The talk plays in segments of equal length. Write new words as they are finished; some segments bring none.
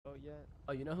yet?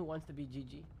 Oh, you know who wants to be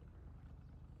GG?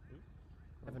 Who?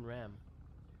 Kevin Ram.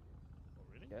 Oh,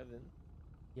 really? Kevin.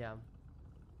 Yeah.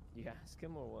 You ask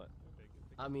him or what?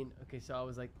 I mean, okay, so I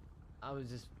was like,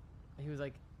 he was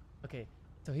like, okay,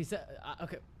 so he said,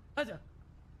 okay,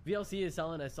 VLC is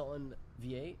selling a stolen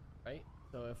V8, right?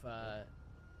 So if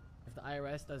the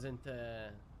IRS doesn't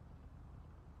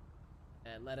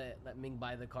let Ming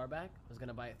buy the car back, I was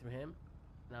gonna buy it through him,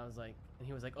 and I was like, and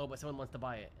he was like, oh, but someone wants to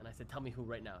buy it, and I said, tell me who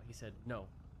right now. He said, no.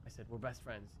 I said, we're best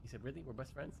friends. He said, really? We're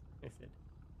best friends? I said,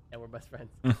 yeah, we're best friends.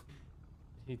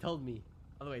 He told me,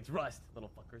 by the way, it's Rust, little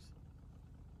fuckers.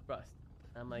 Rust.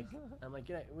 I'm like,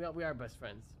 yeah, we are best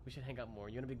friends. We should hang out more.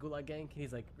 You wanna be Gulag Gang? And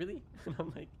he's like, really? And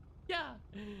I'm like, yeah.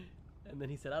 And then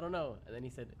he said, I don't know. And then he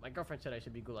said, my girlfriend said I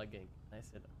should be Gulag Gang. And I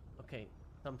said, okay,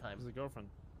 sometime. Who's the girlfriend?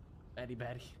 Batty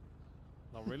Batty.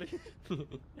 No, really?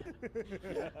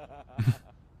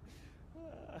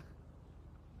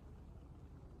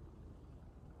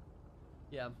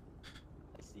 Yeah.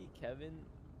 I see Kevin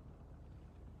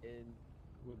in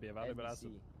Would be a valuable asset.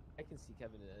 NBC. I can see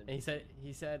Kevin in And NBC.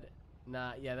 he said,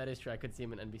 nah, yeah, that is true. I could see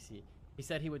him in NBC. He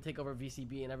said he would take over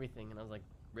VCB and everything. And I was like,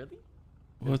 really?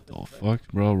 What the fuck,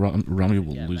 bro? Rami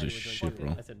will Yeah, lose Batty his was shit, doing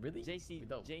bro. I said, really?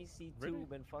 JC2 Really?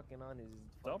 been fucking on his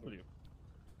W.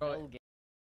 Bro, L game.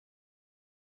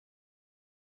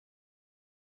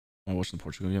 Am I watching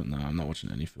Portugal yet? Nah, I'm not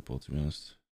watching any football, to be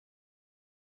honest.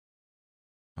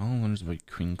 I don't know about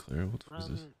Queen Claire. What the fuck is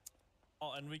this?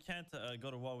 Oh, and we can't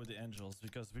go to war with the angels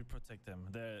because we protect them.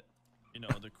 They're, you know,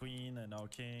 the queen and our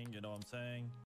king, you know what I'm saying?